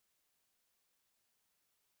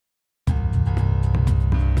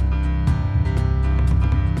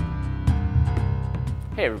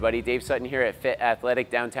Hey everybody, Dave Sutton here at Fit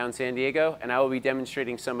Athletic downtown San Diego, and I will be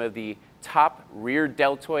demonstrating some of the top rear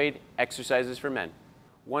deltoid exercises for men.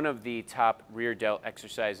 One of the top rear delt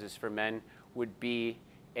exercises for men would be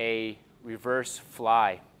a reverse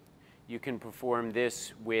fly. You can perform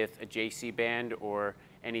this with a JC band or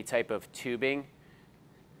any type of tubing,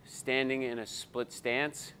 standing in a split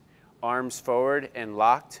stance, arms forward and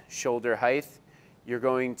locked, shoulder height. You're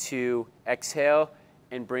going to exhale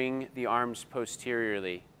and bring the arms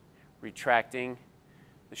posteriorly, retracting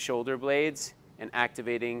the shoulder blades and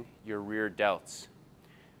activating your rear delts.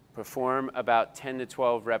 Perform about 10 to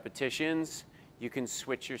 12 repetitions. You can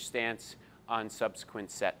switch your stance on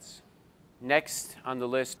subsequent sets. Next on the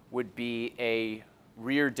list would be a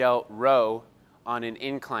rear delt row on an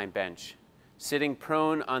incline bench. Sitting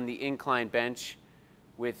prone on the incline bench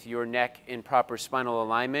with your neck in proper spinal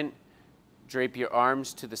alignment, drape your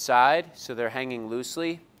arms to the side so they're hanging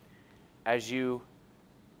loosely. As you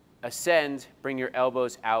ascend, bring your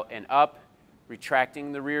elbows out and up,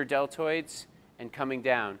 retracting the rear deltoids and coming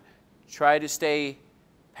down. Try to stay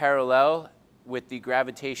parallel with the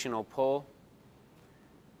gravitational pull,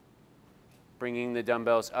 bringing the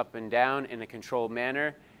dumbbells up and down in a controlled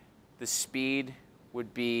manner. The speed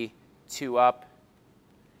would be 2 up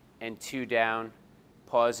and 2 down,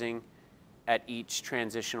 pausing at each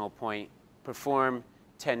transitional point. Perform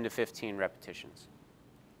 10 to 15 repetitions.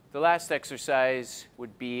 The last exercise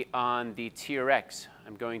would be on the TRX.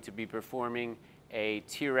 I'm going to be performing a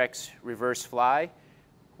TRX reverse fly.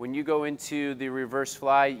 When you go into the reverse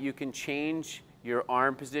fly, you can change your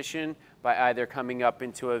arm position by either coming up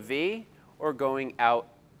into a V or going out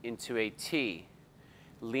into a T.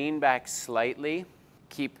 Lean back slightly,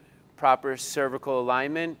 keep proper cervical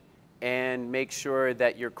alignment, and make sure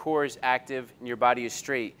that your core is active and your body is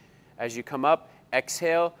straight. As you come up,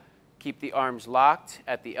 exhale, keep the arms locked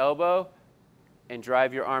at the elbow, and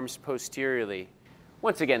drive your arms posteriorly.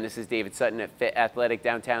 Once again, this is David Sutton at Fit Athletic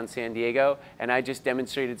downtown San Diego, and I just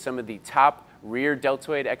demonstrated some of the top rear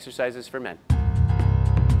deltoid exercises for men.